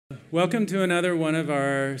Welcome to another one of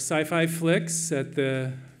our sci-fi flicks at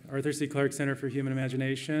the Arthur C. Clarke Center for Human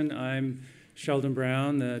Imagination. I'm Sheldon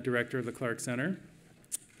Brown, the director of the Clarke Center.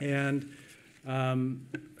 And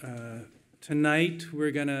tonight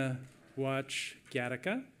we're going to watch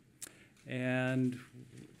Gattaca. And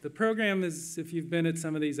the program is, if you've been at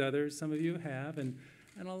some of these others, some of you have, and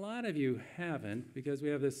a lot of you haven't, because we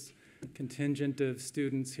have this contingent of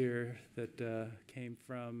students here that came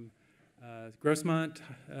from Grossmont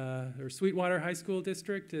or Sweetwater High School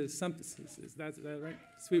District. Is that right?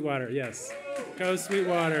 Sweetwater, yes. Go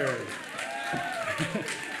Sweetwater.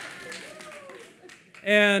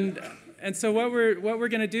 And so what we're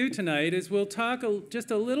going to do tonight is we'll talk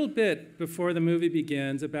just a little bit before the movie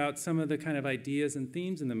begins about some of the kind of ideas and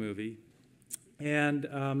themes in the movie, and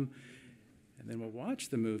then we'll watch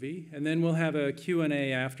the movie, and then we'll have a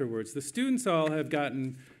Q&A afterwards. The students all have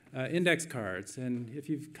gotten index cards, and if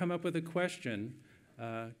you've come up with a question,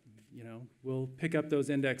 we'll pick up those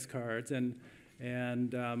index cards, and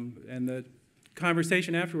the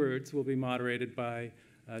conversation afterwards will be moderated by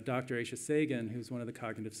Dr. Aisha Sagan, who's one of the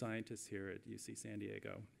cognitive scientists here at UC San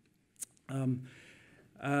Diego. And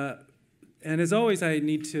as always, I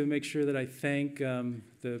need to make sure that I thank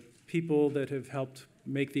the people that have helped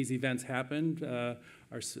make these events happen. The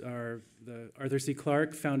Arthur C.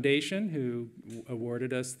 Clarke Foundation, who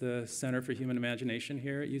awarded us the Center for Human Imagination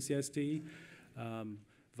here at UCSD.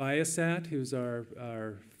 Viasat, who's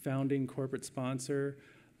our founding corporate sponsor.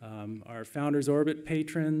 Our Founders Orbit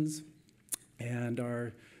patrons, and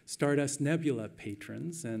our Stardust Nebula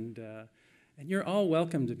patrons. And you're all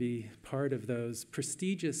welcome to be part of those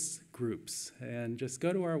prestigious groups. And just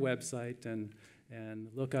go to our website and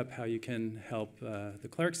look up how you can help the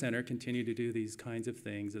Clarke Center continue to do these kinds of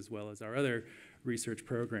things, as well as our other research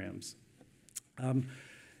programs.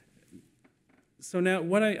 So now I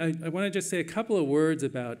want to just say a couple of words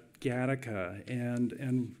about Gattaca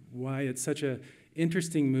and why it's such an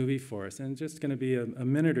interesting movie for us. And it's just going to be a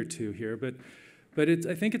minute or two here, but I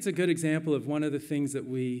think it's a good example of one of the things that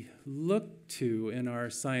we look to in our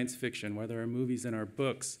science fiction, whether our movies and our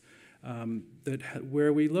books,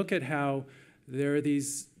 where we look at how there are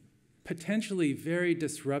these potentially very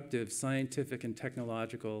disruptive scientific and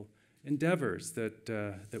technological endeavors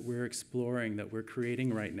that we're exploring, that we're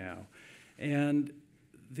creating right now. And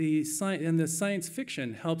the science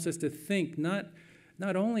fiction helps us to think not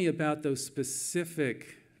only about those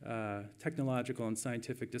specific technological and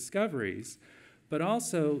scientific discoveries, but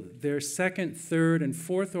also their second, third, and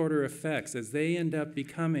fourth order effects as they end up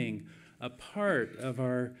becoming a part of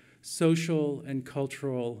our social and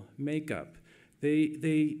cultural makeup.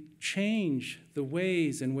 They change the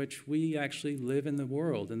ways in which we actually live in the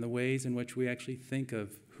world and the ways in which we actually think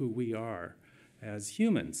of who we are as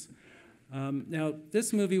humans. Now,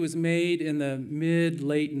 this movie was made in the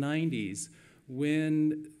mid-late 90s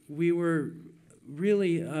when we were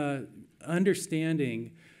really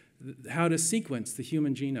understanding how to sequence the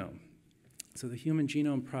human genome. So the Human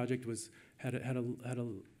Genome Project was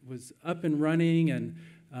up and running, and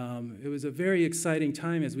it was a very exciting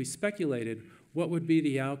time as we speculated what would be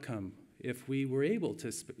the outcome if we were able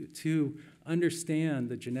to understand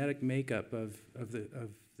the genetic makeup of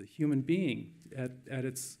the human being at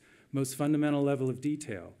its most fundamental level of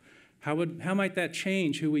detail. How might that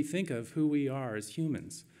change who we think of, who we are as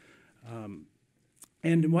humans?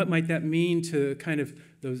 And what might that mean to kind of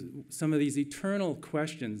some of these eternal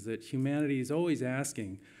questions that humanity is always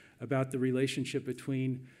asking about the relationship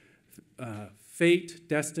between fate,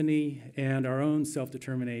 destiny, and our own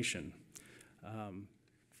self-determination?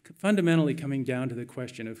 Fundamentally coming down to the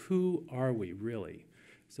question of who are we really?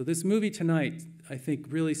 So this movie tonight, I think,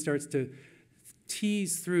 really starts to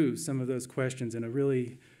tease through some of those questions in a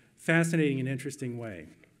really fascinating and interesting way.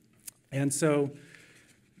 And so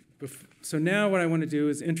now what I want to do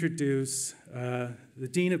is introduce the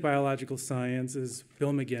Dean of Biological Sciences,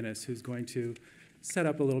 Bill McGinnis, who's going to set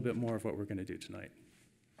up a little bit more of what we're going to do tonight.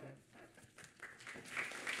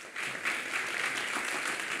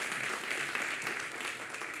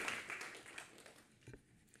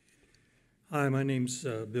 Hi, my name's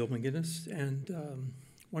Bill McGinnis, and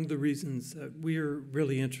one of the reasons that we're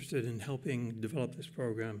really interested in helping develop this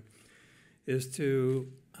program is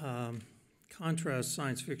to contrast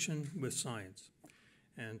science fiction with science,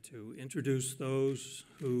 and to introduce those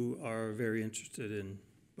who are very interested in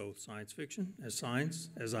both science fiction as science,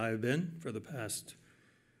 as I have been for the past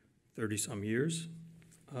 30-some years,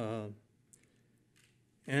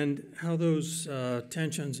 and how those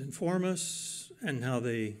tensions inform us and how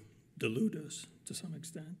they delude us to some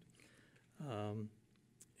extent.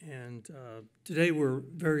 Today we're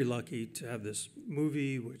very lucky to have this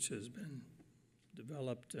movie, which has been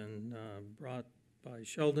developed and brought by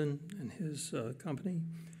Sheldon and his company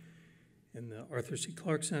in the Arthur C.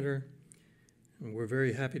 Clarke Center. And we're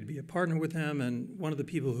very happy to be a partner with them. And one of the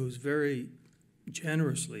people who's very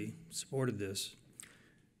generously supported this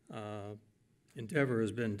endeavor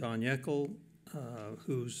has been Don Yeckel,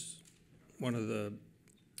 who's one of the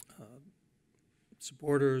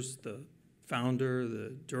supporters, the founder,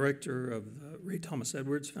 the director of the Ray Thomas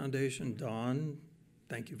Edwards Foundation. Don,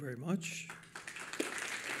 thank you very much.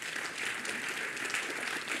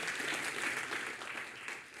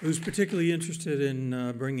 Who's particularly interested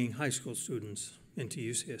in bringing high school students into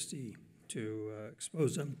UCSD to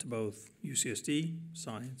expose them to both UCSD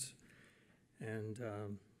science and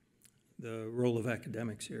the role of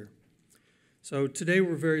academics here. So today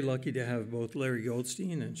we're very lucky to have both Larry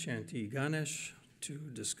Goldstein and Shanti Ganesh to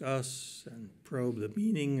discuss and probe the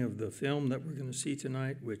meaning of the film that we're going to see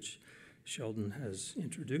tonight, which Sheldon has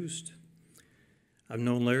introduced. I've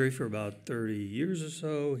known Larry for about 30 years or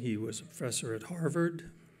so. He was a professor at Harvard.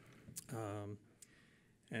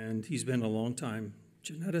 And he's been a longtime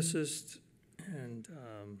geneticist, and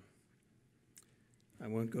I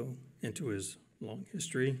won't go into his long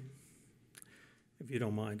history, if you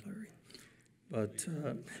don't mind, Larry. But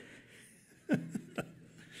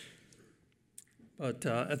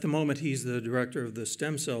at the moment, he's the director of the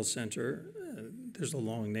Stem Cell Center. There's a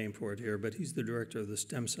long name for it here, but he's the director of the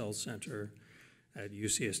Stem Cell Center at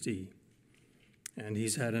UCSD. And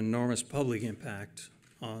he's had an enormous public impact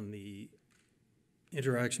on the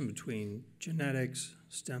interaction between genetics,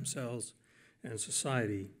 stem cells, and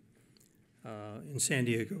society in San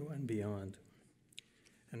Diego and beyond.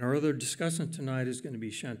 And our other discussant tonight is going to be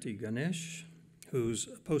Shanti Ganesh, who's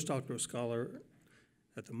a postdoctoral scholar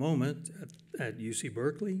at the moment at UC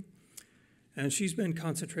Berkeley. And she's been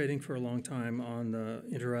concentrating for a long time on the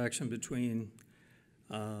interaction between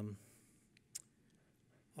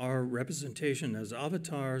our representation as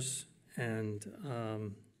avatars and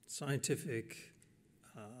scientific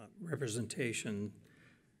representation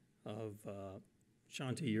of,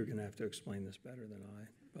 Shanti, you're going to have to explain this better than I,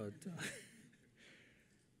 but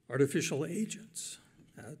artificial agents.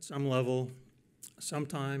 At some level,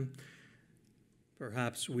 sometime,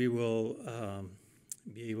 perhaps we will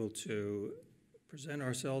be able to present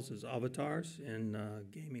ourselves as avatars in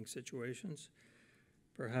gaming situations,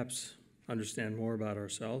 perhaps understand more about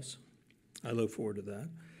ourselves. I look forward to that.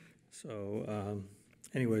 So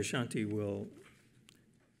anyway, Shanti will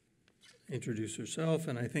introduce herself,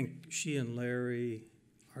 and I think she and Larry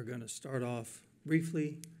are going to start off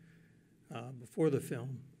briefly before the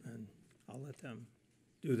film, and I'll let them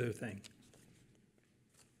do their thing.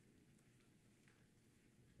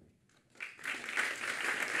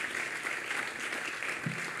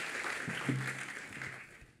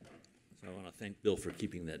 So I want to thank Bill for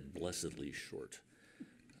keeping that blessedly short.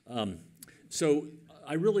 So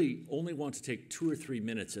I really only want to take 2 or 3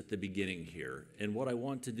 minutes at the beginning here, and what I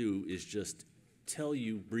want to do is just tell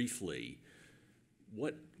you briefly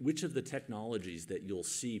which of the technologies that you'll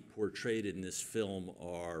see portrayed in this film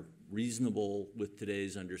are reasonable with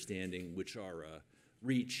today's understanding, which are a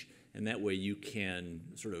reach, and that way you can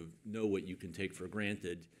sort of know what you can take for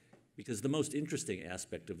granted, because the most interesting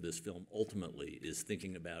aspect of this film ultimately is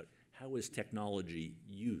thinking about how is technology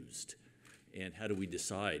used, and how do we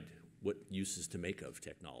decide what uses to make of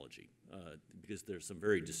technology, because there's some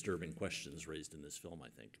very disturbing questions raised in this film, I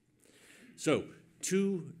think. So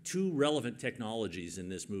two relevant technologies in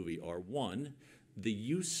this movie are, one, the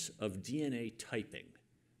use of DNA typing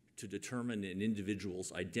to determine an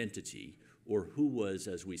individual's identity, or who was,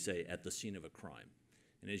 as we say, at the scene of a crime.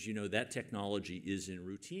 And as you know, that technology is in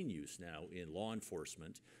routine use now in law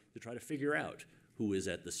enforcement to try to figure out who is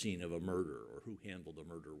at the scene of a murder or who handled a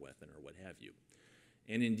murder weapon or what have you.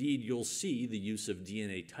 And indeed, you'll see the use of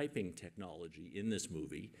DNA typing technology in this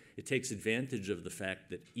movie. It takes advantage of the fact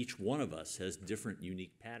that each one of us has different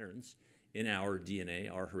unique patterns in our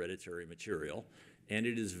DNA, our hereditary material, and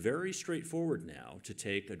it is very straightforward now to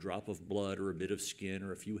take a drop of blood or a bit of skin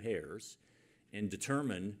or a few hairs and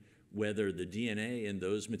determine whether the DNA in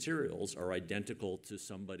those materials are identical to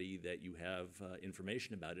somebody that you have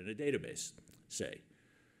information about in a database, say.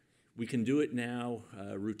 We can do it now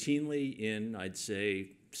routinely in, I'd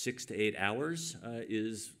say, 6 to 8 hours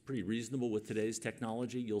is pretty reasonable with today's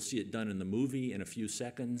technology. You'll see it done in the movie in a few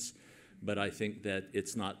seconds, but I think that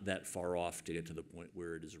it's not that far off to get to the point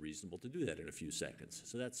where it is reasonable to do that in a few seconds.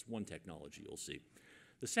 So that's one technology you'll see.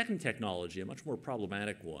 The second technology, a much more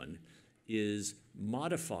problematic one, is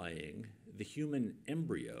modifying the human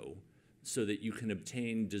embryo so that you can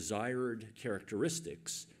obtain desired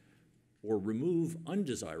characteristics or remove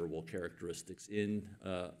undesirable characteristics in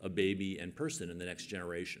a baby and person in the next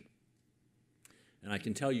generation. And I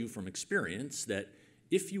can tell you from experience that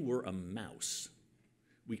if you were a mouse,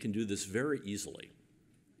 we can do this very easily,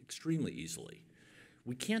 extremely easily.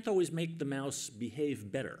 We can't always make the mouse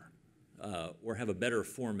behave better or have a better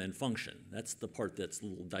form and function. That's the part that's a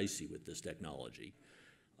little dicey with this technology.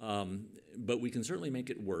 But we can certainly make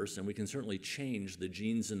it worse, and we can certainly change the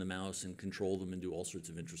genes in the mouse and control them and do all sorts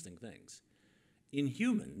of interesting things. In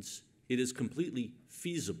humans, it is completely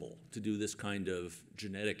feasible to do this kind of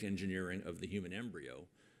genetic engineering of the human embryo,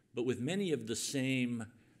 but with many of the same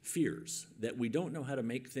fears that we don't know how to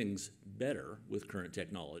make things better with current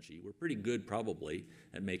technology. We're pretty good probably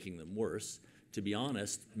at making them worse. To be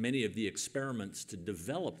honest, many of the experiments to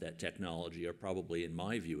develop that technology are probably, in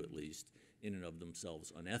my view at least, in and of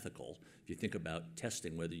themselves unethical. If you think about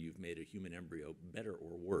testing whether you've made a human embryo better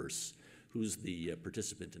or worse, who's the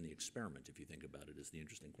participant in the experiment, if you think about it, is the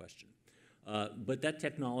interesting question. But that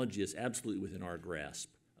technology is absolutely within our grasp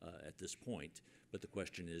at this point. But the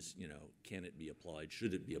question is, you know, can it be applied?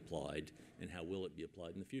 Should it be applied? And how will it be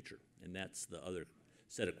applied in the future? And that's the other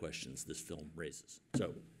set of questions this film raises.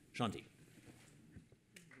 So, Shanti.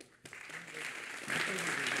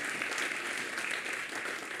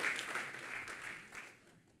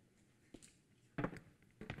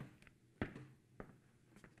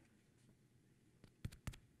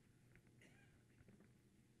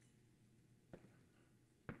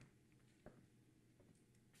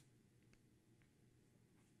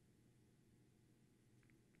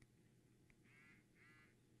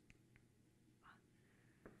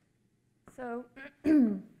 So,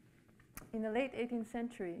 in the late 18th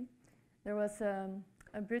century, there was a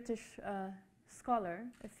British scholar,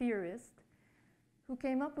 a theorist, who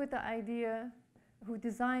came up with the idea, who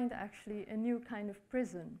designed actually a new kind of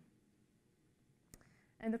prison.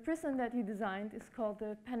 And the prison that he designed is called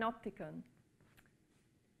the panopticon.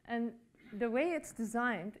 And the way it's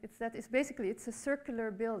designed, it's basically a circular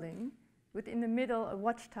building with in the middle a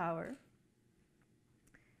watchtower.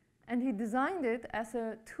 And he designed it as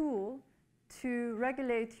a tool to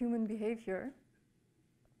regulate human behavior,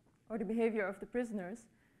 or the behavior of the prisoners,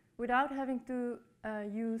 without having to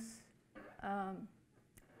use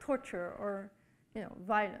torture or,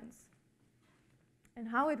 violence. And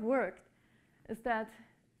how it worked is that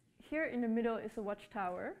here in the middle is a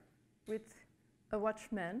watchtower with a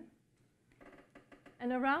watchman,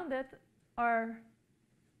 and around it are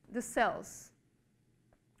the cells.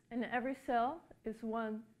 And in every cell is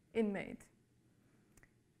one inmate.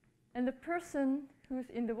 And the person who's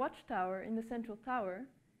in the watchtower, in the central tower,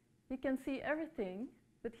 he can see everything,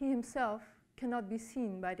 but he himself cannot be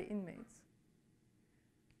seen by the inmates.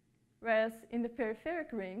 Whereas in the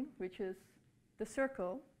peripheric ring, which is the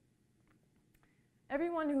circle,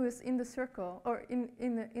 everyone who is in the circle, or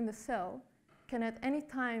in the cell, can at any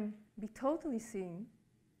time be totally seen,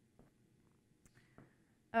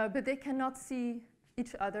 but they cannot see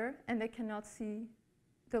each other, and they cannot see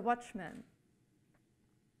the watchman.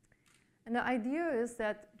 And the idea is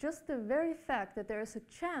that just the very fact that there is a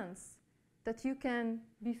chance that you can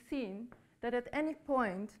be seen, that at any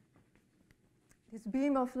point this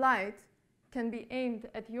beam of light can be aimed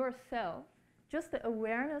at your cell, just the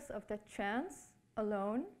awareness of that chance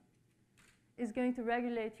alone is going to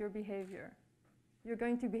regulate your behavior. You're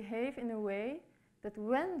going to behave in a way that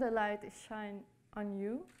when the light is shined on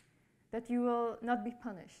you, that you will not be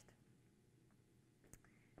punished.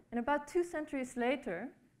 And about 2 centuries later,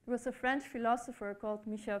 there was a French philosopher called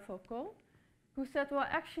Michel Foucault who said, well,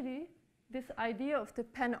 actually, this idea of the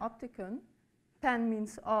panopticon, pan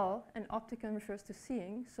means all, and opticon refers to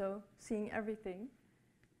seeing, so seeing everything.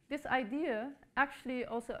 This idea actually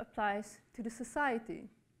also applies to the society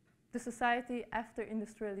after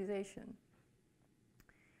industrialization.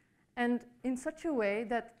 And in such a way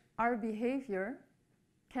that our behavior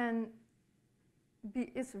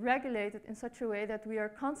is regulated in such a way that we are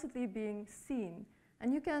constantly being seen.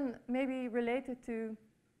 And you can maybe relate it to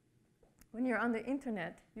when you're on the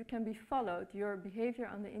internet, you can be followed. Your behavior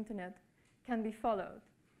on the internet can be followed.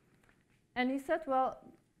 And he said, well,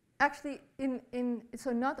 actually,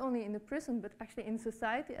 so not only in the prison, but actually in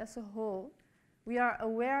society as a whole, we are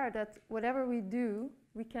aware that whatever we do,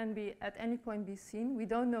 we can be at any point be seen. We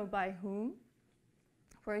don't know by whom.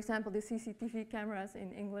 For example, the CCTV cameras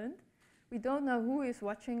in England. We don't know who is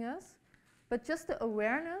watching us. But just the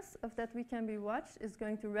awareness of that we can be watched is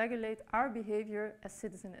going to regulate our behavior as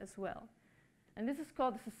citizens as well. And this is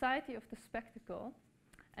called the society of the spectacle.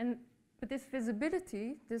 But this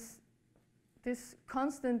visibility, this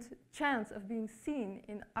constant chance of being seen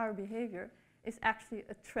in our behavior is actually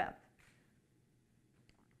a trap.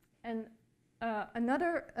 And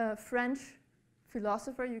another French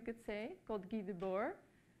philosopher, you could say, called Guy Debord,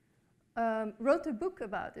 wrote a book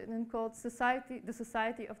about it and called The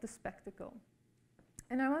Society of the Spectacle.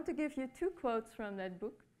 And I want to give you two quotes from that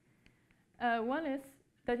book. One is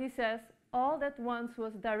that he says, all that once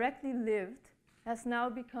was directly lived has now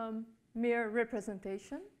become mere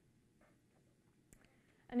representation.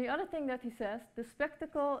 And the other thing that he says, the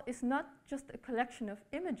spectacle is not just a collection of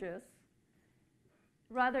images,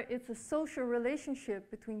 rather it's a social relationship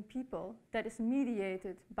between people that is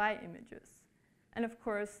mediated by images. And of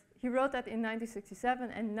course, he wrote that in 1967,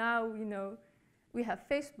 and now, you know, we have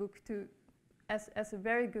Facebook as a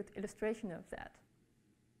very good illustration of that.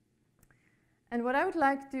 And what I would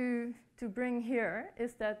like to bring here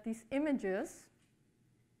is that these images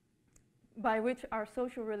by which our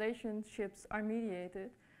social relationships are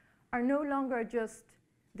mediated are no longer just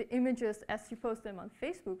the images as you post them on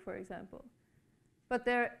Facebook, for example, but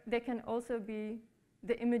they can also be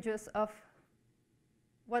the images of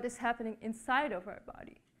what is happening inside of our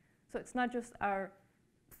body. So it's not just our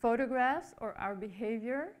photographs or our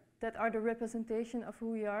behavior that are the representation of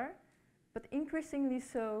who we are, but increasingly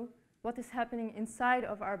so what is happening inside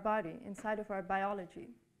of our body, inside of our biology.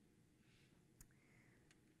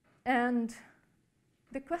 And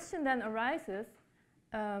the question then arises,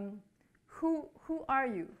 who are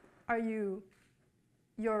you? Are you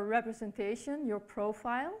your representation, your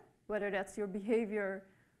profile, whether that's your behavior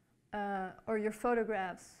or your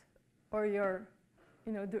photographs or your,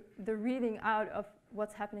 you know, the reading out of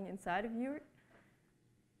what's happening inside of you?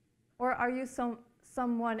 Or are you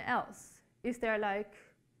someone else? Is there like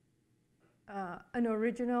an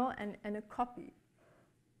original and a copy?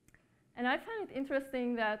 And I find it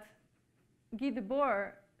interesting that Guy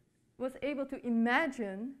Debord was able to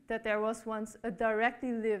imagine that there was once a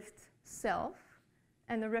directly lived self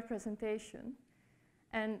and a representation.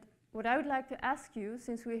 And what I would like to ask you,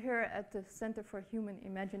 since we're here at the Center for Human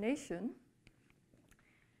Imagination,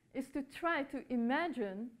 is to try to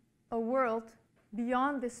imagine a world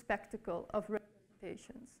beyond this spectacle of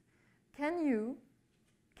representations. Can you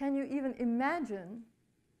even imagine,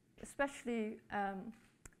 especially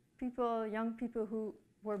young people who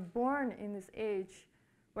were born in this age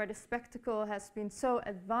where the spectacle has been so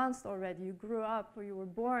advanced already? You grew up or you were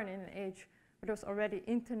born in an age where there was already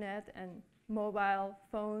internet and mobile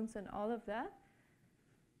phones and all of that.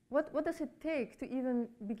 What does it take to even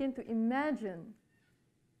begin to imagine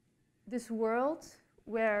this world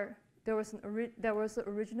where there was an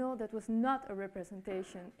original that was not a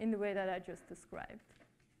representation in the way that I just described?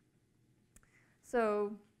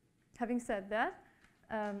 So, having said that,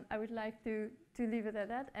 I would like to leave it at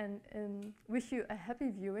that and wish you a happy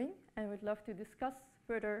viewing, and would love to discuss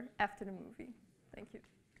further after the movie. Thank you.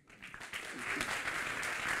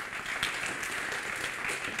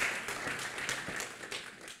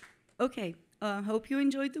 Okay, hope you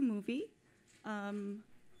enjoyed the movie.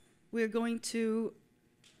 We're going to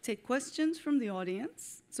take questions from the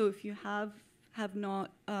audience. So if you have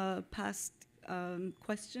not passed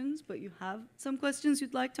questions, but you have some questions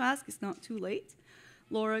you'd like to ask, it's not too late.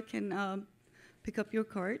 Laura can pick up your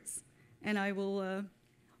cards, and I will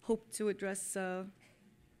hope to address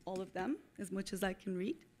all of them as much as I can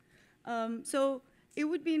read. So it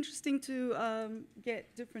would be interesting to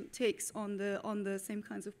get different takes on the same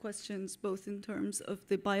kinds of questions, both in terms of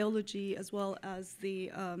the biology as well as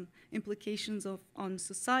the implications on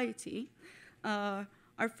society.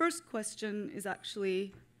 Our first question is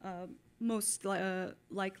actually most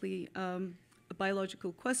likely a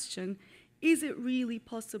biological question. Is it really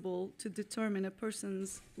possible to determine a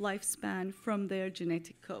person's lifespan from their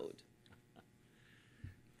genetic code?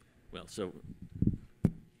 Well, so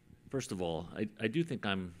first of all, I do think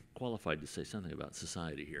I'm qualified to say something about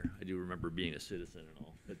society here. I do remember being a citizen and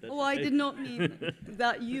all. Oh, I did not mean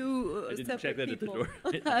that you I didn't check that at the door.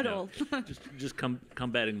 At all. just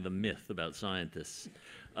combating the myth about scientists.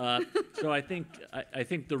 So I think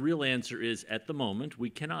the real answer is, at the moment, we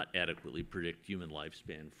cannot adequately predict human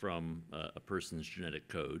lifespan from a person's genetic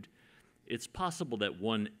code. It's possible that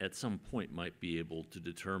one, at some point, might be able to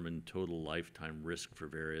determine total lifetime risk for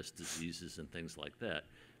various diseases and things like that.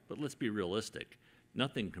 But let's be realistic.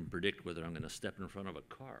 Nothing can predict whether I'm going to step in front of a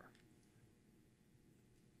car.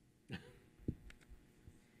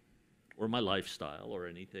 Or my lifestyle, or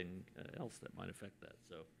anything else that might affect that.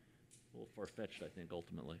 So a little far-fetched, I think,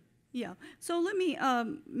 ultimately. Yeah. So let me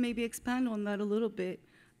maybe expand on that a little bit.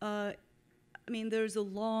 I mean, there's a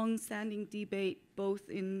long-standing debate,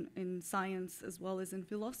 both in science as well as in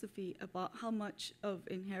philosophy, about how much of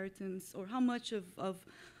inheritance or how much of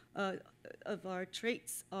of our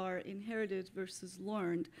traits are inherited versus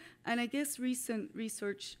learned. And I guess recent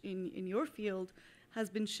research in your field has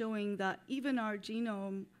been showing that even our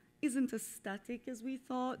genome isn't as static as we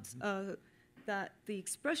thought, that the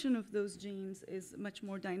expression of those genes is much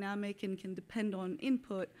more dynamic and can depend on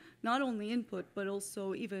input, not only input, but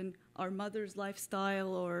also even our mother's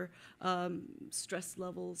lifestyle or stress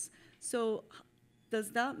levels. So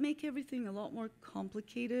does that make everything a lot more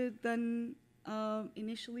complicated than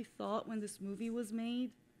initially thought when this movie was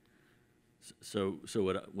made? So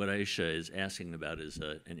what Aisha is asking about is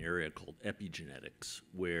an area called epigenetics,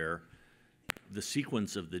 where the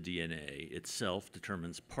sequence of the DNA itself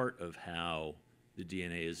determines part of how the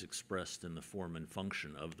DNA is expressed in the form and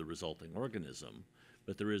function of the resulting organism,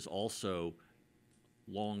 but there is also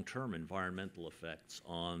long-term environmental effects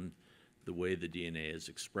on the way the DNA is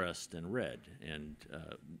expressed and read. And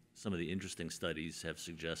some of the interesting studies have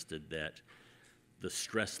suggested that the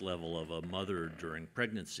stress level of a mother during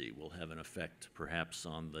pregnancy will have an effect perhaps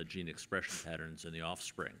on the gene expression patterns in the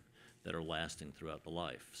offspring that are lasting throughout the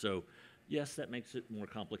life. So yes, that makes it more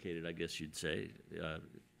complicated, I guess you'd say.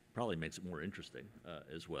 Probably makes it more interesting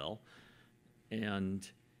as well. And,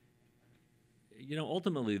 you know,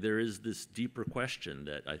 ultimately there is this deeper question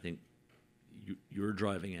that I think you're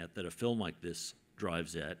driving at, that a film like this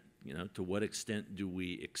drives at. You know, to what extent do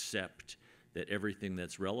we accept that everything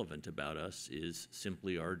that's relevant about us is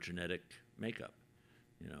simply our genetic makeup?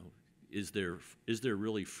 You know, is there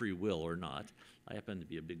really free will or not? I happen to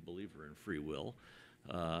be a big believer in free will.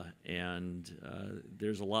 And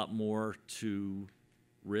there's a lot more to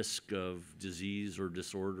risk of disease or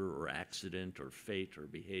disorder or accident or fate or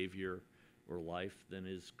behavior or life than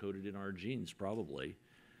is coded in our genes, probably.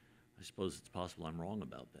 I suppose it's possible I'm wrong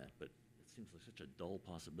about that, but it seems like such a dull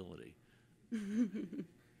possibility.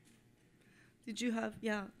 Did you have,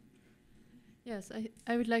 yeah? Yes,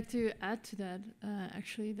 I would like to add to that,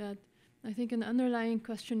 actually, that I think an underlying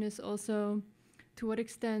question is also, to what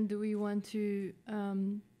extent do we want to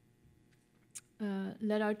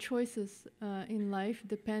let our choices in life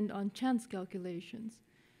depend on chance calculations?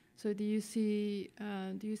 So do you see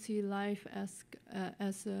life as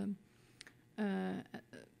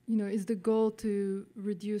you know, is the goal to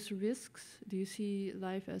reduce risks? Do you see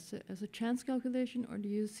life as a chance calculation, or do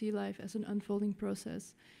you see life as an unfolding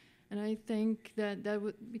process? And I think that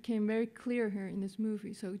became very clear here in this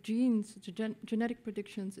movie. So genes, genetic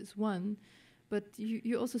predictions is one, but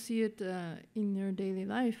you also see it in your daily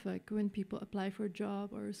life, like when people apply for a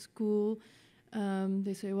job or a school,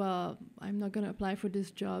 they say, well, I'm not going to apply for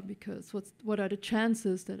this job because what are the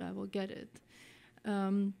chances that I will get it?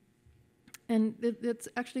 And that's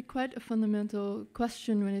actually quite a fundamental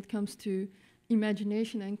question when it comes to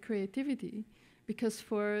imagination and creativity, because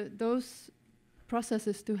for those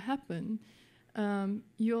processes to happen,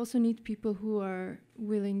 you also need people who are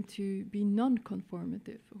willing to be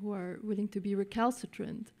non-conformative, who are willing to be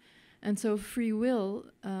recalcitrant. And so free will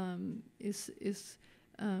is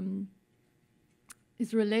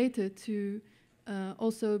related to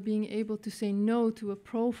also being able to say no to a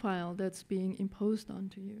profile that's being imposed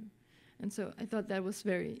onto you. And so I thought that was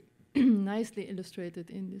very nicely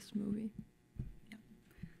illustrated in this movie. Yeah.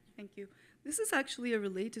 Thank you. This is actually a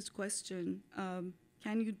related question.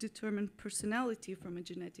 Can you determine personality from a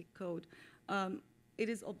genetic code? It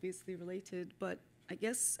is obviously related, but I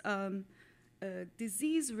guess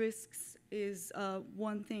disease risks is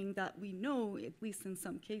one thing that we know, at least in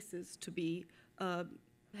some cases, to be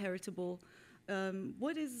heritable.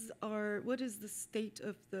 What is the state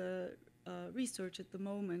of the research at the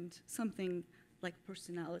moment, something like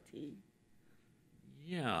personality?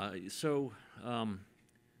 Yeah, so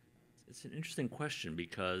it's an interesting question,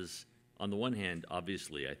 because on the one hand,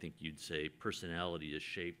 obviously, I think you'd say personality is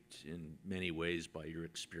shaped in many ways by your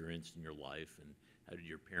experience in your life, and how did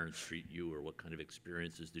your parents treat you, or what kind of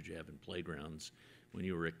experiences did you have in playgrounds when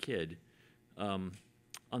you were a kid. On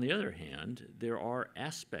the other hand, there are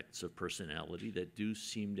aspects of personality that do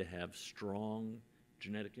seem to have strong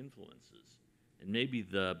genetic influences. And maybe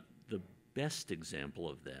the best example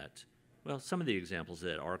of that, well, some of the examples of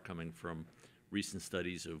that are coming from recent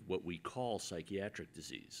studies of what we call psychiatric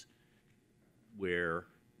disease, where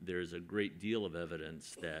there's a great deal of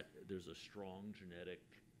evidence that there's a strong genetic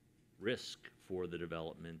risk for the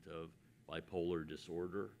development of bipolar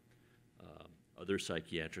disorder, other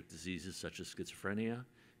psychiatric diseases such as schizophrenia,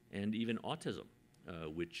 and even autism,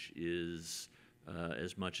 which is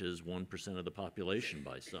as much as 1% of the population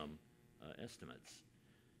by some estimates.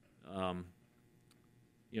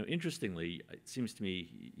 You know, interestingly, it seems to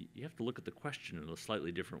me you have to look at the question in a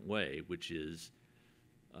slightly different way, which is,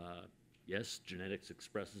 yes, genetics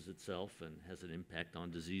expresses itself and has an impact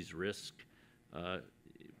on disease risk.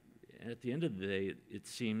 At the end of the day, it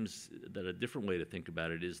seems that a different way to think about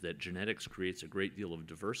it is that genetics creates a great deal of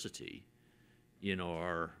diversity in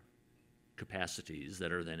our capacities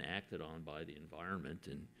that are then acted on by the environment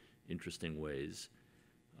in interesting ways.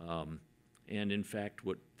 And in fact,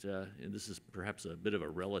 and this is perhaps a bit of a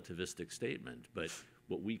relativistic statement, but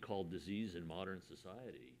what we call disease in modern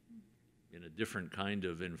society in a different kind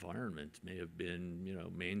of environment may have been,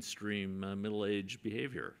 mainstream middle-aged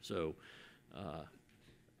behavior. So I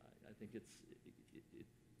think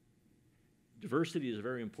diversity is a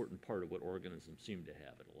very important part of what organisms seem to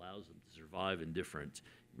have. It allows them to survive in different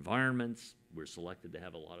environments. We're selected to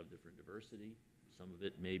have a lot of different diversity. Some of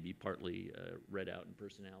it may be partly read out in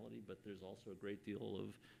personality, but there's also a great deal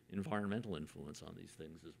of environmental influence on these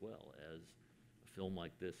things as well, as a film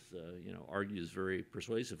like this, argues very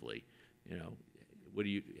persuasively.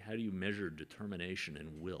 How do you measure determination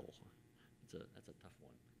and will? That's a tough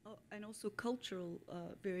one. Oh, and also cultural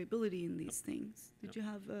variability in these things. Did you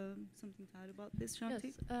have something to add about this, Shanti?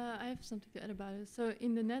 Yes, I have something to add about it. So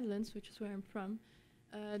in the Netherlands, which is where I'm from,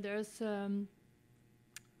 there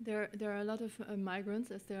are a lot of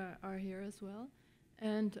migrants, as there are here as well.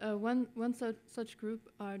 And one such group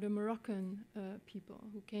are the Moroccan people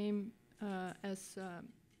who came as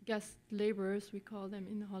guest laborers, we call them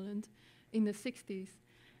in Holland, in the 60s.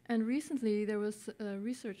 And recently there was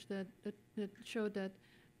research that showed that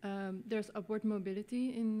there's upward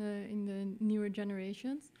mobility in the newer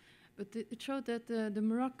generations, but it showed that the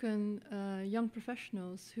Moroccan young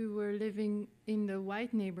professionals who were living in the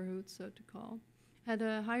white neighborhoods, so to call, had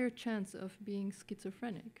a higher chance of being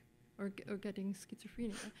schizophrenic or getting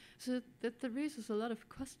schizophrenia. So that raises a lot of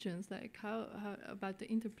questions, like how about the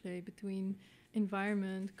interplay between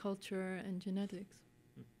environment, culture, and genetics.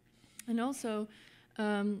 And also,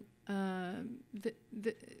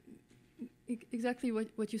 exactly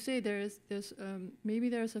what you say, maybe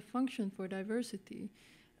there's a function for diversity.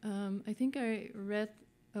 I think I read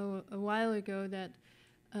a while ago that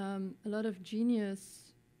a lot of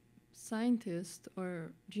genius scientists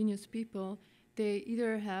or genius people, they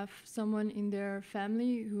either have someone in their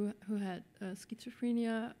family who had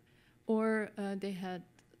schizophrenia, or they had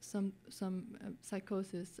some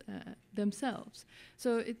psychosis themselves.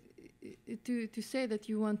 So to say that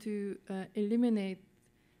you want to eliminate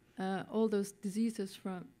all those diseases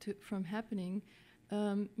from happening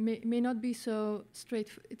may not be so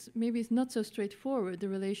maybe it's not so straightforward, the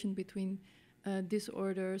relation between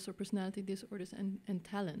disorders or personality disorders and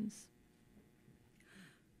talents.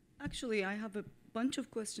 Actually, I have a bunch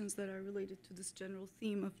of questions that are related to this general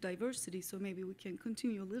theme of diversity, so maybe we can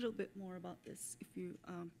continue a little bit more about this if you're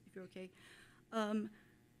okay.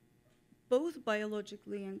 Both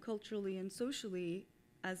biologically and culturally and socially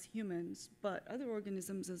as humans, but other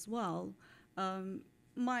organisms as well,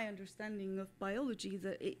 my understanding of biology is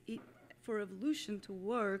that for evolution to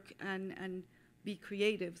work and be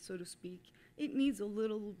creative, so to speak, it needs a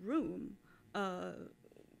little room.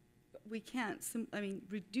 We can't,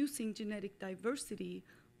 reducing genetic diversity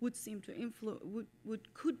would seem to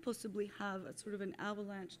could possibly have a sort of an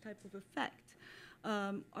avalanche type of effect.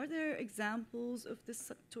 Are there examples of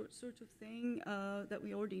this sort of thing that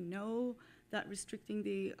we already know, that restricting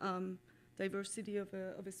the diversity of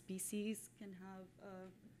a species can have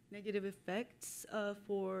negative effects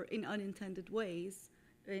in unintended ways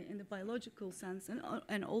in the biological sense,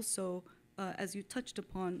 and also, as you touched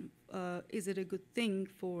upon, is it a good thing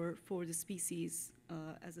for the species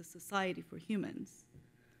as a society, for humans?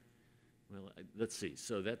 Well, let's see.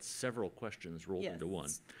 So that's several questions rolled Yes. into one.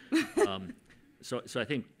 So I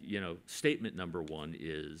think, statement number one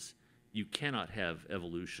is you cannot have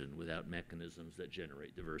evolution without mechanisms that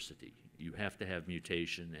generate diversity. You have to have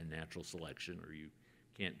mutation and natural selection, or you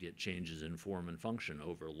can't get changes in form and function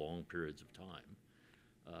over long periods of time.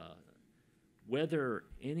 Whether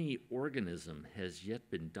any organism has yet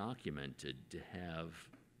been documented to have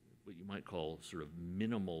what you might call sort of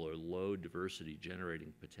minimal or low diversity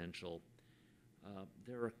generating potential,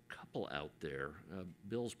 there are a couple out there.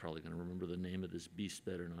 Bill's probably going to remember the name of this beast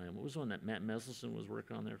better than I am. What was the one that Matt Meselson was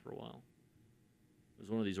working on there for a while? It was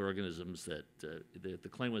one of these organisms that the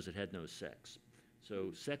claim was it had no sex.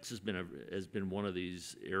 So sex has been one of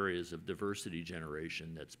these areas of diversity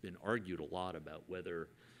generation that's been argued a lot about whether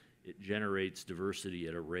it generates diversity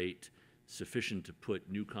at a rate sufficient to put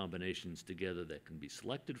new combinations together that can be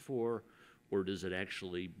selected for, or does it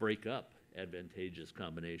actually break up advantageous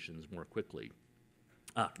combinations more quickly?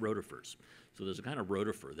 Rotifers. So there's a kind of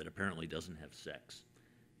rotifer that apparently doesn't have sex.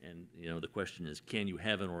 And the question is, can you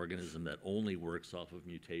have an organism that only works off of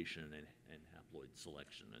mutation and haploid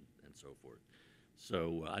selection and so forth.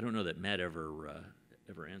 So I don't know that Matt ever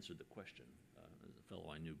answered the question. A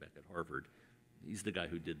fellow I knew back at Harvard, he's the guy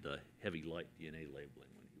who did the heavy light DNA labeling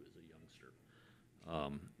when he was a youngster.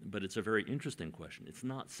 But it's a very interesting question. It's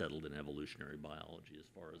not settled in evolutionary biology as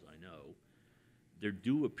far as I know. There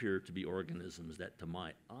do appear to be organisms that, to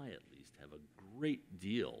my eye at least, have a great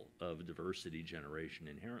deal of diversity generation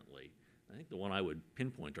inherently. I think the one I would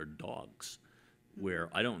pinpoint are dogs,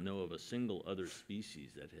 where I don't know of a single other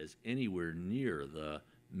species that has anywhere near the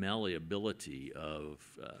malleability of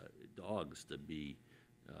dogs to be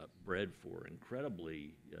bred for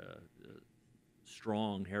incredibly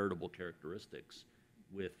strong heritable characteristics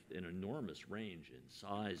with an enormous range in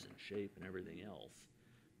size and shape and everything else.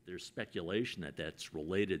 There's speculation that that's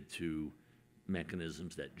related to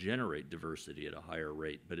mechanisms that generate diversity at a higher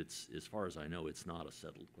rate, but it's, as far as I know, it's not a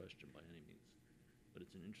settled question by any means. But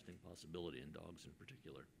it's an interesting possibility in dogs in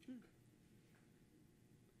particular.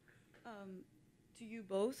 To you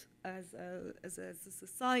both, as a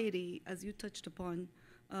society, as you touched upon,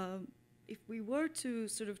 if we were to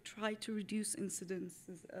sort of try to reduce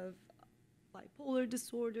incidences of bipolar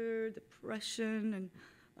disorder, depression, and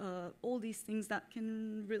all these things that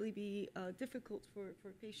can really be difficult for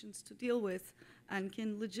patients to deal with and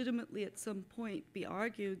can legitimately at some point be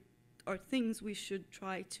argued are things we should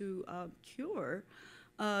try to cure,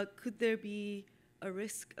 could there be a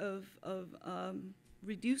risk of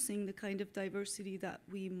reducing the kind of diversity that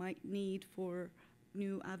we might need for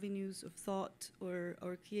new avenues of thought or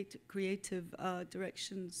creative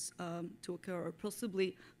directions to occur, or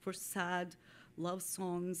possibly for sad love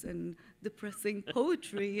songs and depressing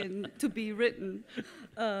poetry and to be written?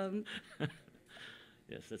 Yes,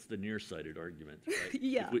 that's the nearsighted argument, right?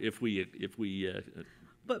 Yeah. If we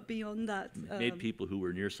but beyond that, made people who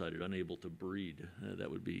were nearsighted unable to breed, that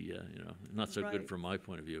would be, not so good from my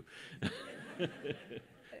point of view.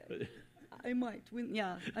 I might win.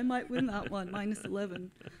 Yeah, I might win that one. -11.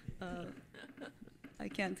 I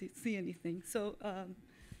can't see anything. So,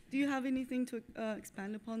 do you have anything to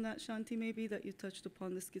expand upon that, Shanti? Maybe that you touched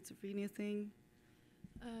upon the schizophrenia thing.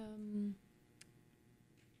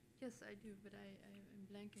 Yes, I do, but I'm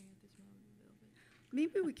blanking at this moment a little bit.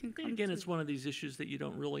 Maybe we can come Again, to it's one of these issues that you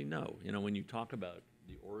don't really know. When you talk about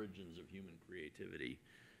the origins of human creativity,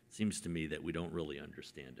 it seems to me that we don't really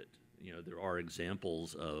understand it. There are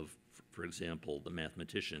examples of, for example, the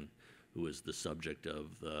mathematician who is the subject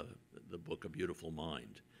of the book A Beautiful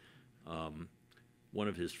Mind. One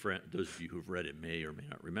of his friends, those of you who've read it may or may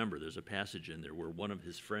not remember, there's a passage in there where one of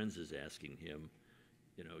his friends is asking him,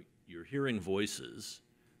 you're hearing voices,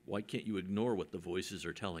 why can't you ignore what the voices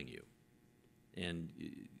are telling you? And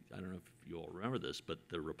I don't know if you all remember this, but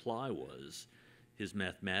the reply was his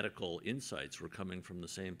mathematical insights were coming from the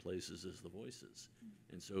same places as the voices.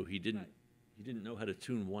 And so he didn't know how to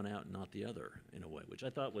tune one out and not the other in a way, which I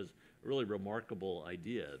thought was a really remarkable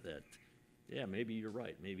idea that, yeah, maybe you're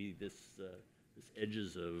right. Maybe this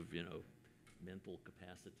edges of, mental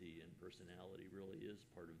capacity and personality really is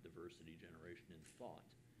part of diversity generation in thought,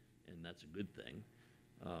 and that's a good thing.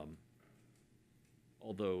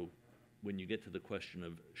 Although when you get to the question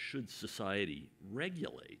of should society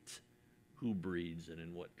regulate who breeds and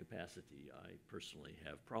in what capacity, I personally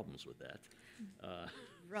have problems with that.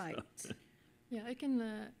 right. So. Yeah, I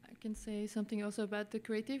can say something also about the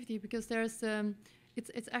creativity, because there's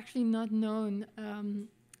it's actually not known.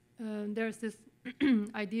 There's this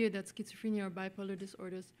idea that schizophrenia or bipolar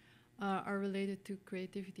disorders are related to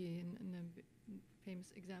creativity, and the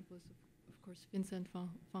famous example is of course Vincent van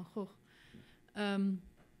Gogh.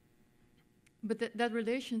 But that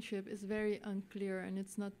relationship is very unclear, and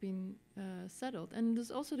it's not been settled. And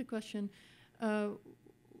there's also the question,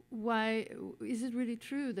 why is it really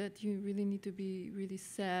true that you really need to be really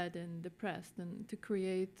sad and depressed and to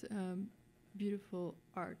create beautiful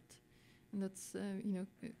art? And that's,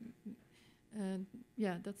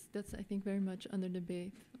 that's I think very much under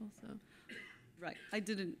debate also. Right. I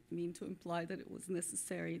didn't mean to imply that it was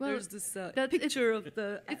necessary. Well, there's this picture of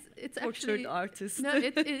the it's portrait actually, artist. No,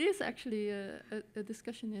 it is actually a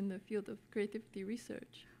discussion in the field of creativity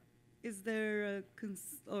research. Is there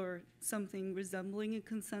or something resembling a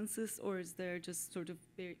consensus, or is there just sort of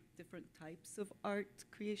very different types of art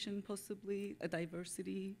creation, possibly a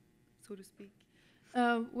diversity, so to speak?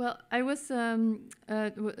 Well, I was in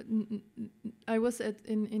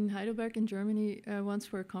Heidelberg in Germany once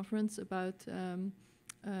for a conference about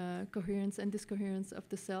coherence and discoherence of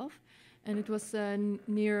the self, and it was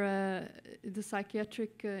near the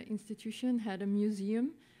psychiatric institution had a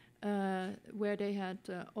museum where they had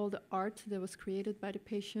all the art that was created by the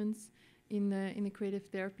patients in the creative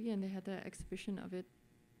therapy, and they had an exhibition of it.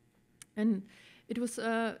 And it was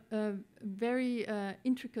a very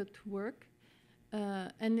intricate work.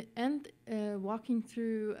 And walking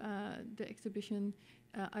through the exhibition,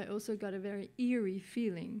 I also got a very eerie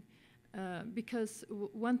feeling because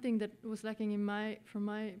one thing that was lacking from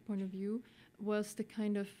my point of view was the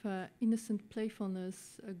kind of innocent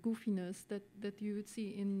playfulness, goofiness that you would see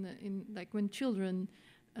in like when children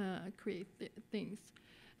create things.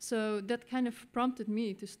 So that kind of prompted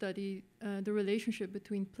me to study the relationship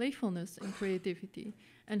between playfulness and creativity,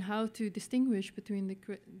 and how to distinguish between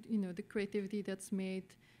the creativity that's made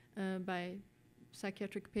by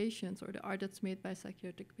psychiatric patients, or the art that's made by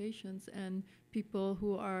psychiatric patients, and people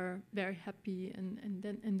who are very happy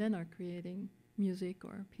and then are creating music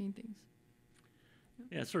or paintings.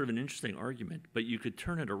 Yeah, it's sort of an interesting argument, but you could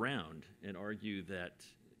turn it around and argue that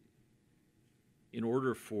in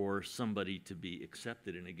order for somebody to be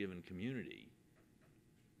accepted in a given community,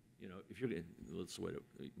 if you're, let's the way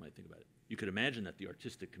you might think about it. You could imagine that the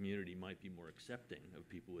artistic community might be more accepting of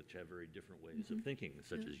people which have very different ways of thinking,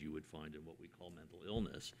 such as you would find in what we call mental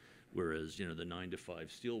illness, whereas, the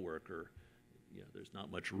 9-to-5 steel worker, there's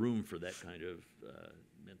not much room for that kind of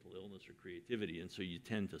mental illness or creativity, and so you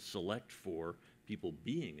tend to select for people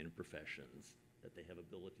being in professions that they have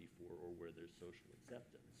ability for or where there's social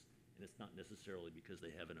acceptance. And it's not necessarily because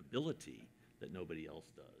they have an ability that nobody else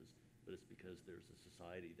does, but it's because there's a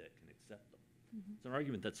society that can accept them. It's an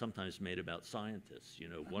argument that's sometimes made about scientists.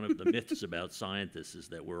 One of the myths about scientists is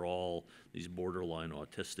that we're all these borderline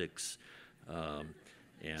autistics,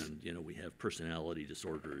 and we have personality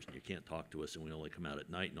disorders, and you can't talk to us, and we only come out at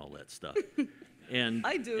night and all that stuff. And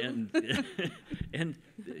I do. And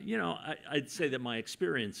I'd say that my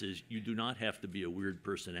experience is you do not have to be a weird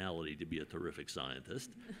personality to be a terrific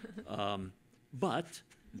scientist, but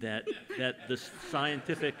that the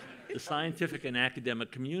scientific and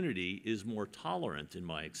academic community is more tolerant, in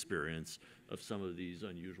my experience, of some of these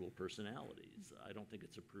unusual personalities. I don't think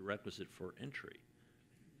it's a prerequisite for entry.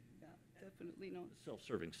 Yeah, definitely not.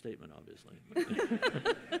 Self-serving statement, obviously.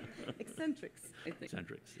 Eccentrics, I think.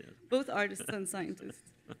 Eccentrics, yes. Both artists and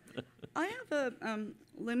scientists. I have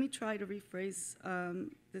let me try to rephrase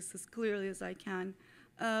this as clearly as I can.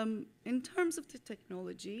 In terms of the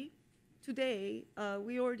technology, today,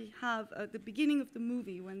 we already have at the beginning of the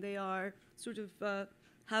movie when they are sort of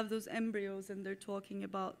have those embryos and they're talking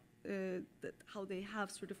about how they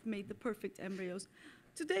have sort of made the perfect embryos.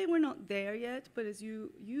 Today, we're not there yet, but as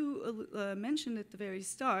you mentioned at the very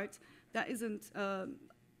start, that isn't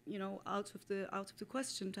out of the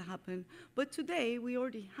question to happen. But today, we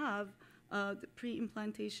already have the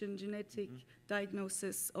pre-implantation genetic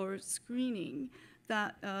diagnosis or screening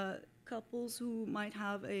that couples who might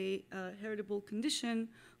have a heritable condition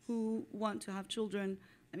who want to have children.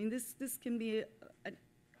 I mean, this can be an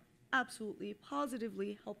absolutely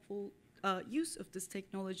positively helpful use of this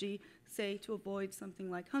technology, say, to avoid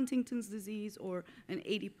something like Huntington's disease or an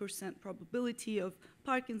 80% probability of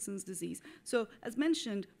Parkinson's disease. So, as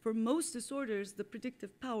mentioned, for most disorders, the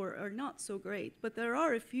predictive power are not so great, but there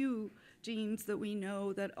are a few genes that we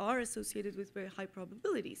know that are associated with very high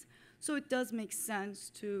probabilities. So it does make sense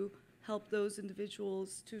to help those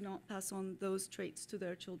individuals to not pass on those traits to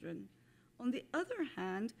their children. On the other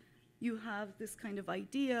hand, you have this kind of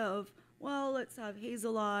idea of, well, let's have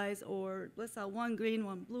hazel eyes, or let's have one green,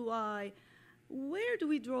 one blue eye. Where do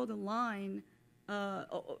we draw the line?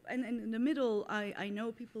 And in the middle, I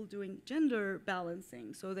know people doing gender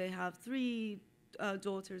balancing. So they have 3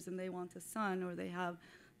 daughters and they want a son, or they have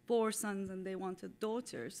 4 sons and they want a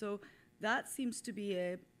daughter. So that seems to be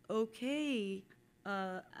a okay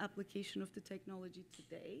application of the technology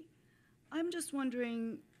today. I'm just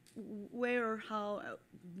wondering where or how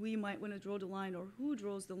we might want to draw the line, or who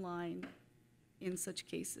draws the line in such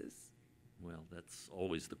cases. Well, that's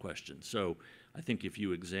always the question. So I think if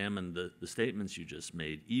you examine the statements you just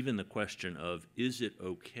made, even the question of, is it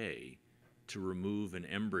okay to remove an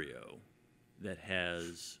embryo that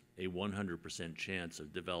has a 100% chance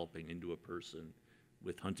of developing into a person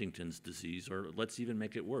with Huntington's disease, or let's even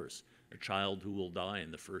make it worse, a child who will die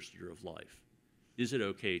in the first year of life? Is it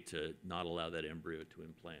okay to not allow that embryo to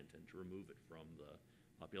implant and to remove it from the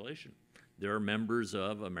population? There are members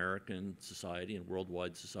of American society and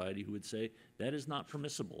worldwide society who would say that is not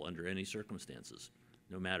permissible under any circumstances,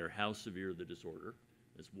 no matter how severe the disorder.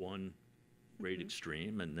 There's one great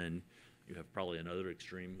extreme, and then you have probably another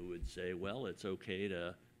extreme who would say, well, it's okay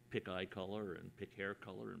to pick eye color and pick hair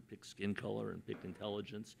color and pick skin color and pick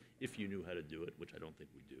intelligence if you knew how to do it, which I don't think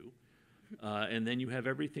we do. And then you have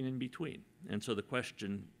everything in between. And so the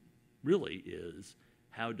question really is,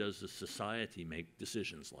 how does a society make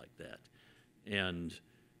decisions like that? And,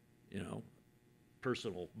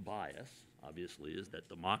 personal bias, obviously, is that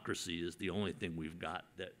democracy is the only thing we've got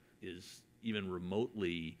that is even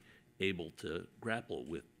remotely able to grapple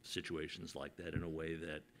with situations like that in a way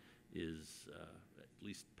that is at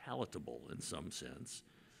least palatable in some sense.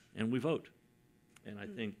 And we vote. And I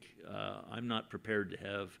think I'm not prepared to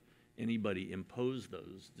have anybody impose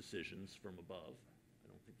those decisions from above. I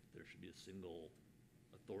don't think that there should be a single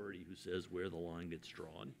authority who says where the line gets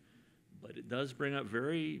drawn. But it does bring up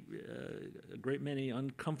a great many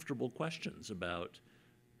uncomfortable questions about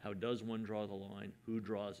how does one draw the line, who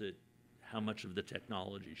draws it, how much of the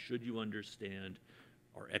technology should you understand?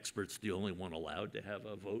 Are experts the only one allowed to have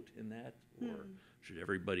a vote in that? Or should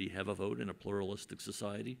everybody have a vote in a pluralistic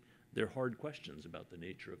society? They're hard questions about the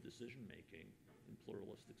nature of decision-making in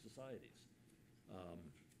pluralistic societies.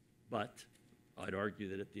 But I'd argue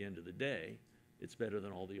that at the end of the day, it's better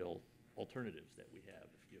than all the alternatives that we have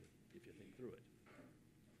if you think through it.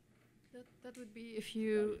 That would be if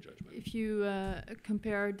you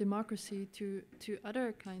compare democracy to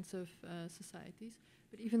other kinds of societies.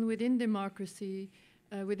 But even within democracy,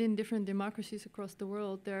 within different democracies across the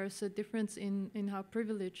world, there's a difference in how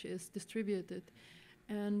privilege is distributed.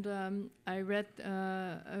 And I read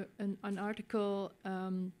an article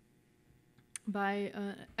by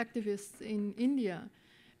activists in India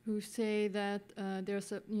who say that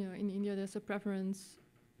in India there's a preference.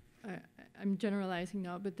 I'm generalizing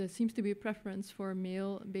now, but there seems to be a preference for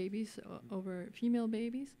male babies over female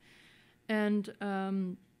babies, and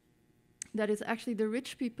that is actually the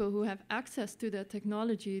rich people who have access to that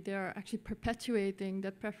technology. They are actually perpetuating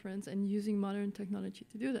that preference and using modern technology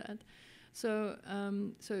to do that. So,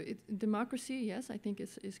 democracy, yes, I think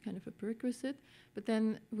is kind of a prerequisite. But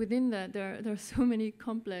then within that, there are so many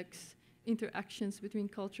complex interactions between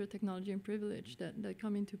culture, technology, and privilege that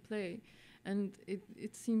come into play. And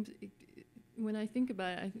it seems, when I think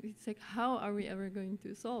about it, it's like, how are we ever going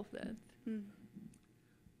to solve that?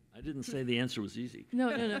 I didn't say the answer was easy. No.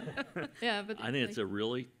 Yeah, but I think it's a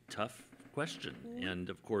really tough question. And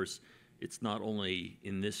of course, it's not only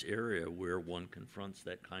in this area where one confronts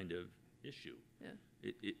that kind of issue.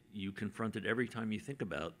 Yeah. You confront it every time you think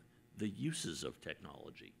about the uses of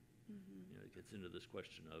technology. It gets into this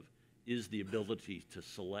question of, is the ability to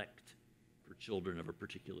select for children of a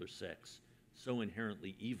particular sex so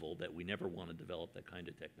inherently evil that we never want to develop that kind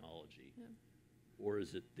of technology? Yeah. Or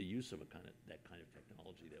is it the use of that kind of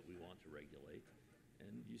technology that we want to regulate?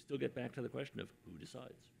 And you still get back to the question of who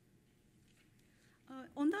decides.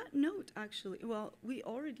 On that note, actually, well, we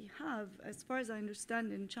already have, as far as I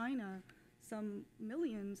understand, in China, some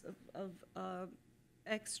millions of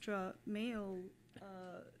extra male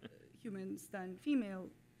humans than female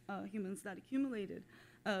humans that accumulated.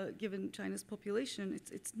 Given China's population,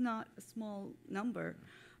 it's not a small number.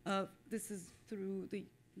 This is through the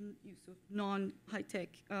use of non-high-tech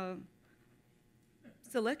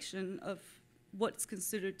selection of what's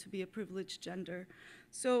considered to be a privileged gender.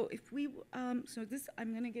 So if we, I'm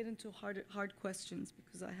going to get into hard questions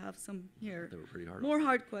because I have some here. They were pretty hard. More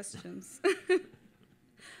hard questions.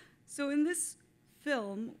 So in this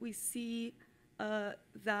film, we see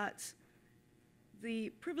that the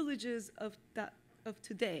privileges of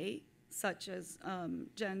today, such as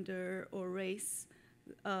gender or race,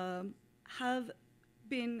 have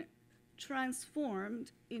been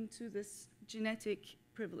transformed into this genetic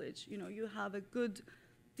privilege. You have a good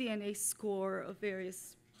DNA score of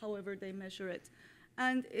various, however they measure it.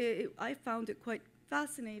 And I found it quite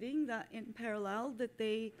fascinating that in parallel that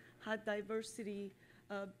they had diversity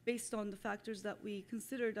based on the factors that we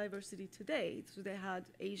consider diversity today. So they had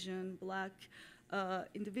Asian, Black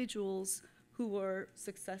individuals who were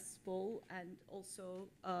successful and also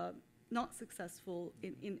not successful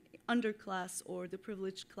in underclass or the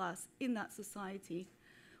privileged class in that society.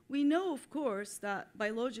 We know, of course, that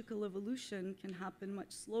biological evolution can happen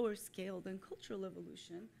much slower scale than cultural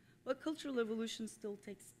evolution, but cultural evolution still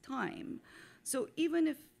takes time. So even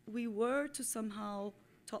if we were to somehow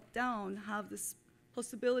top-down have this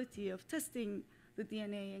possibility of testing the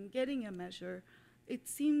DNA and getting a measure, it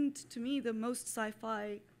seemed to me the most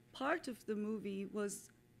sci-fi part of the movie was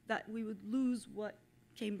that we would lose what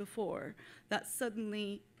came before, that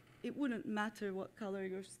suddenly it wouldn't matter what color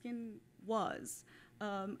your skin was.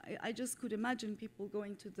 I just could imagine people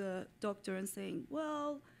going to the doctor and saying,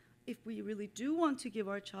 well, if we really do want to give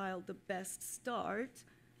our child the best start,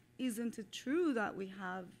 isn't it true that we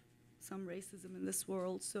have some racism in this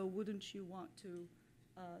world, so wouldn't you want to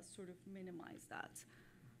sort of minimize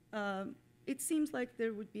that? It seems like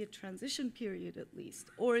there would be a transition period at least,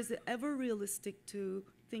 or is it ever realistic to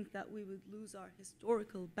think that we would lose our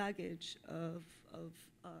historical baggage of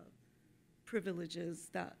privileges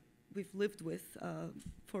that we've lived with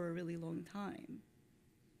for a really long time.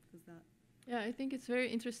 Is that? Yeah, I think it's very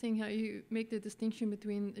interesting how you make the distinction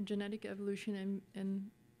between genetic evolution and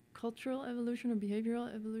cultural evolution or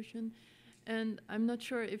behavioral evolution. And I'm not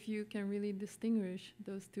sure if you can really distinguish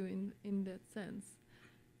those two in that sense.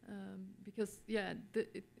 Because, yeah,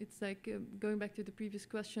 it's like going back to the previous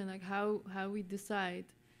question, like how we decide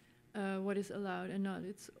what is allowed and not.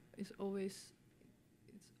 It always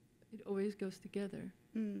goes together.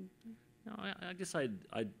 Mm. No, I guess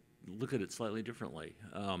I'd look at it slightly differently.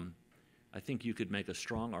 I think you could make a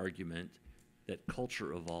strong argument that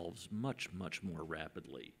culture evolves much, much more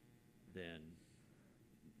rapidly than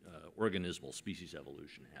organismal species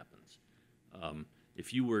evolution happens.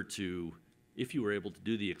 If you were able to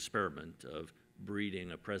do the experiment of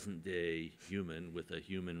breeding a present-day human with a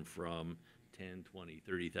human from 10, 20,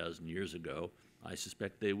 30,000 years ago, I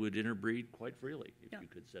suspect they would interbreed quite freely if you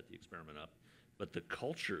could set the experiment up. But the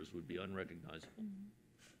cultures would be unrecognizable.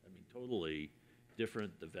 I mean, totally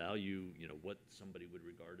different. The value, what somebody would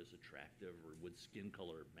regard as attractive, or would skin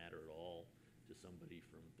color matter at all to somebody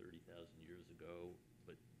from 30,000 years ago?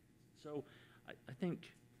 But so I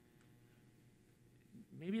think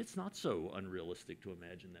maybe it's not so unrealistic to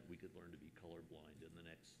imagine that we could learn to be colorblind in the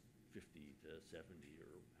next 50 to 70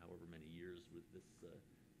 or however many years with this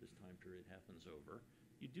time period happens over.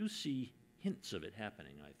 You do see hints of it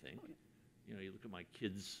happening, I think. You look at my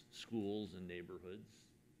kids' schools and neighborhoods.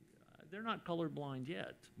 They're not colorblind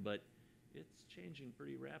yet, but it's changing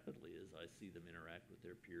pretty rapidly as I see them interact with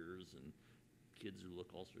their peers and kids who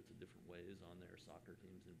look all sorts of different ways on their soccer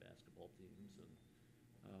teams and basketball teams. And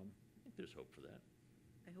I think there's hope for that.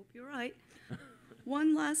 I hope you're right.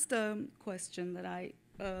 One last question that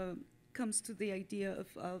comes to the idea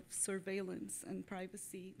of surveillance and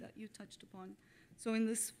privacy that you touched upon. So in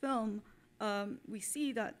this film, we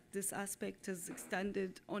see that this aspect is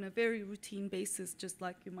extended on a very routine basis, just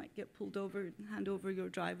like you might get pulled over and hand over your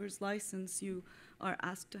driver's license, you are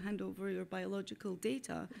asked to hand over your biological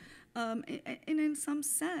data. And in some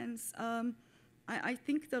sense, I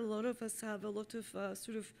think that a lot of us have a lot of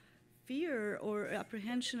sort of fear or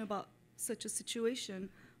apprehension about such a situation.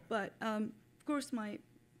 But of course, my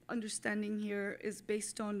understanding here is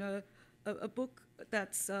based on a book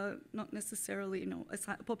that's not necessarily,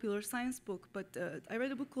 a popular science book, but I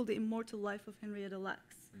read a book called The Immortal Life of Henrietta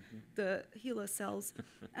Lacks, the HeLa cells.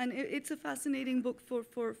 And it's a fascinating book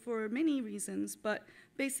for many reasons, but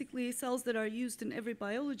basically cells that are used in every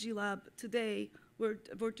biology lab today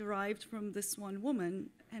were derived from this one woman,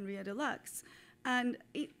 Henrietta Lacks. And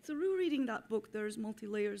through reading that book, there's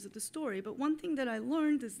multi-layers of the story. But one thing that I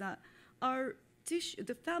learned is that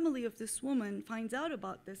the family of this woman finds out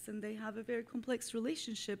about this, and they have a very complex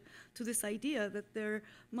relationship to this idea that their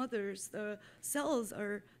mother's cells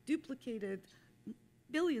are duplicated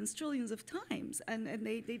billions, trillions of times, and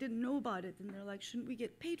they didn't know about it, and they're like, shouldn't we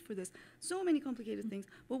get paid for this? So many complicated things.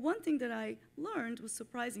 But one thing that I learned was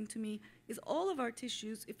surprising to me is all of our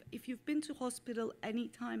tissues, if you've been to hospital any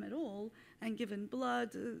time at all and given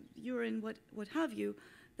blood, urine, what have you,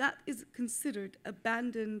 that is considered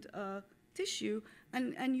abandoned tissue,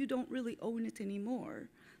 and you don't really own it anymore.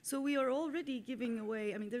 So we are already giving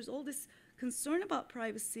away, there's all this concern about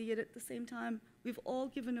privacy, yet at the same time, we've all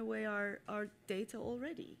given away our data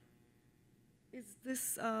already. Is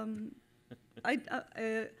this,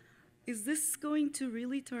 is this going to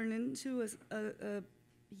really turn into a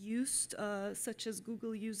use such as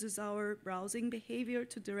Google uses our browsing behavior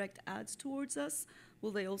to direct ads towards us?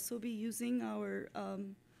 Will they also be using our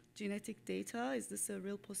genetic data? Is this a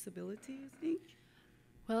real possibility, you think?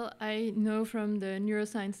 Well, I know from the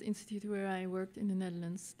Neuroscience Institute where I worked in the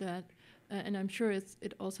Netherlands that, and I'm sure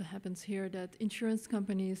it also happens here, that insurance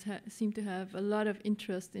companies seem to have a lot of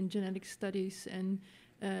interest in genetic studies and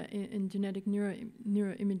in genetic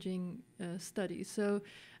neuroimaging studies. So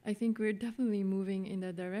I think we're definitely moving in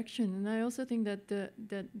that direction. And I also think that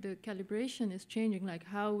the calibration is changing, like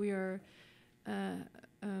how we are,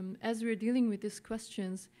 as we're dealing with these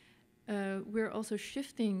questions, we're also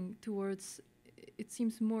shifting towards, it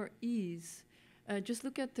seems, more ease. Just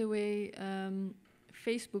look at the way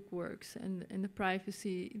Facebook works and the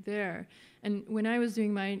privacy there. And when I was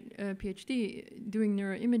doing my PhD, doing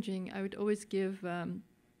neuroimaging, I would always give a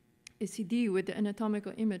CD with the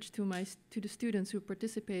anatomical image to the students who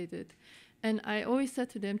participated. And I always said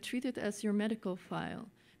to them, treat it as your medical file.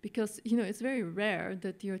 Because it's very rare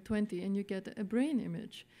that you're 20 and you get a brain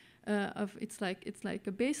image. It's like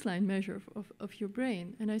a baseline measure of your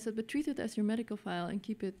brain. And I said, but treat it as your medical file and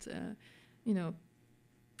keep it,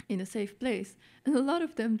 in a safe place. And a lot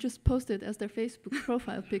of them just post it as their Facebook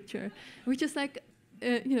profile picture, which is like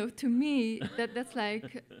you know, to me, that's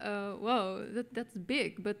like, whoa, that's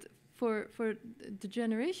big. But for the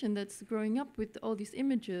generation that's growing up with all these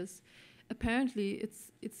images, apparently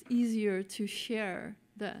it's easier to share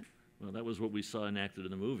that. Well, that was what we saw enacted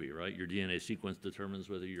in the movie, right? Your DNA sequence determines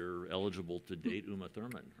whether you're eligible to date Uma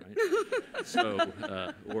Thurman, right? So,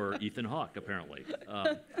 or Ethan Hawke, apparently.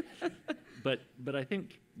 But I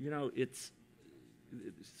think, you know,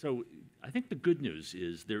 so I think the good news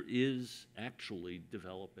is there is actually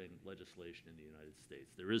developing legislation in the United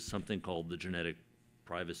States. There is something called the Genetic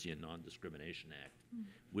Privacy and Non-Discrimination Act,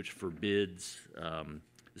 which forbids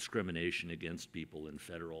discrimination against people in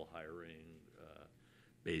federal hiring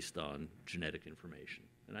based on genetic information.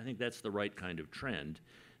 And I think that's the right kind of trend.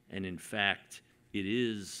 And in fact, it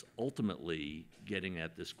is ultimately getting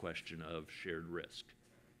at this question of shared risk.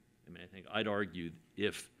 I mean, I think I'd argue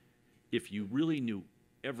if you really knew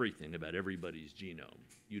everything about everybody's genome,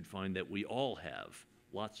 you'd find that we all have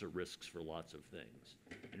lots of risks for lots of things.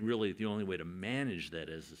 And really, the only way to manage that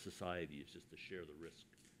as a society is just to share the risk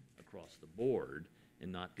across the board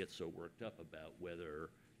and not get so worked up about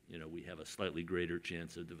whether, you know, we have a slightly greater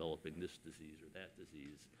chance of developing this disease or that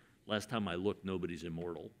disease. Last time I looked, nobody's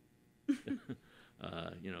immortal.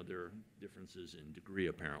 You know, there are differences in degree,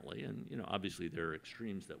 apparently, and, you know, obviously there are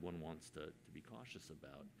extremes that one wants to be cautious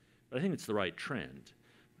about. But I think it's the right trend.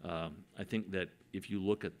 I think that if you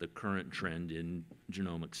look at the current trend in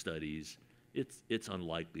genomic studies, it's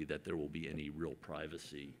unlikely that there will be any real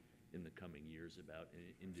privacy in the coming years about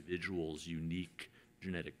an individual's unique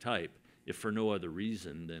genetic type, if for no other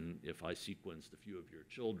reason than if I sequenced a few of your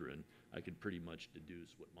children, I could pretty much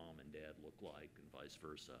deduce what mom and dad look like and vice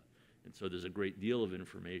versa. And so there's a great deal of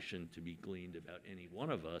information to be gleaned about any one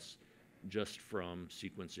of us just from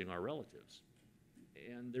sequencing our relatives.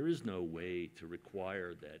 And there is no way to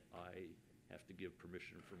require that I have to give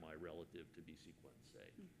permission for my relative to be sequenced,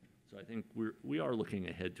 say. So I think we are looking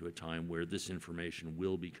ahead to a time where this information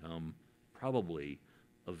will become probably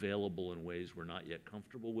available in ways we're not yet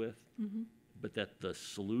comfortable with, but that the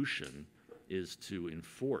solution is to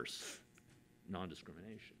enforce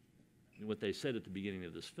non-discrimination. And what they said at the beginning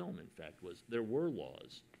of this film, in fact, was there were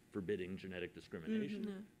laws forbidding genetic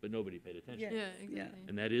discrimination, but nobody paid attention. Yeah, exactly. Yeah.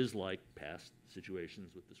 And that is like past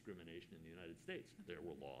situations with discrimination in the United States. There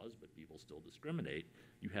were laws, but people still discriminate.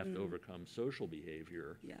 You have to overcome social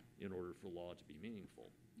behavior in order for law to be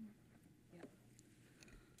meaningful.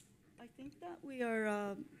 I think that we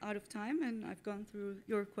are out of time, and I've gone through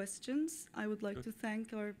your questions. I would like to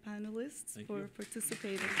thank our panelists for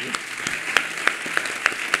participating.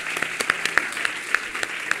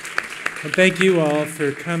 Well, thank you all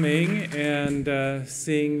for coming and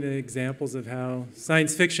seeing the examples of how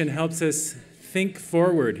science fiction helps us think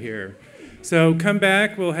forward here. So come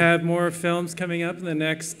back. We'll have more films coming up in the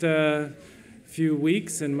next few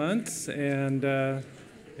weeks and months, and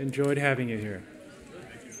enjoyed having you here.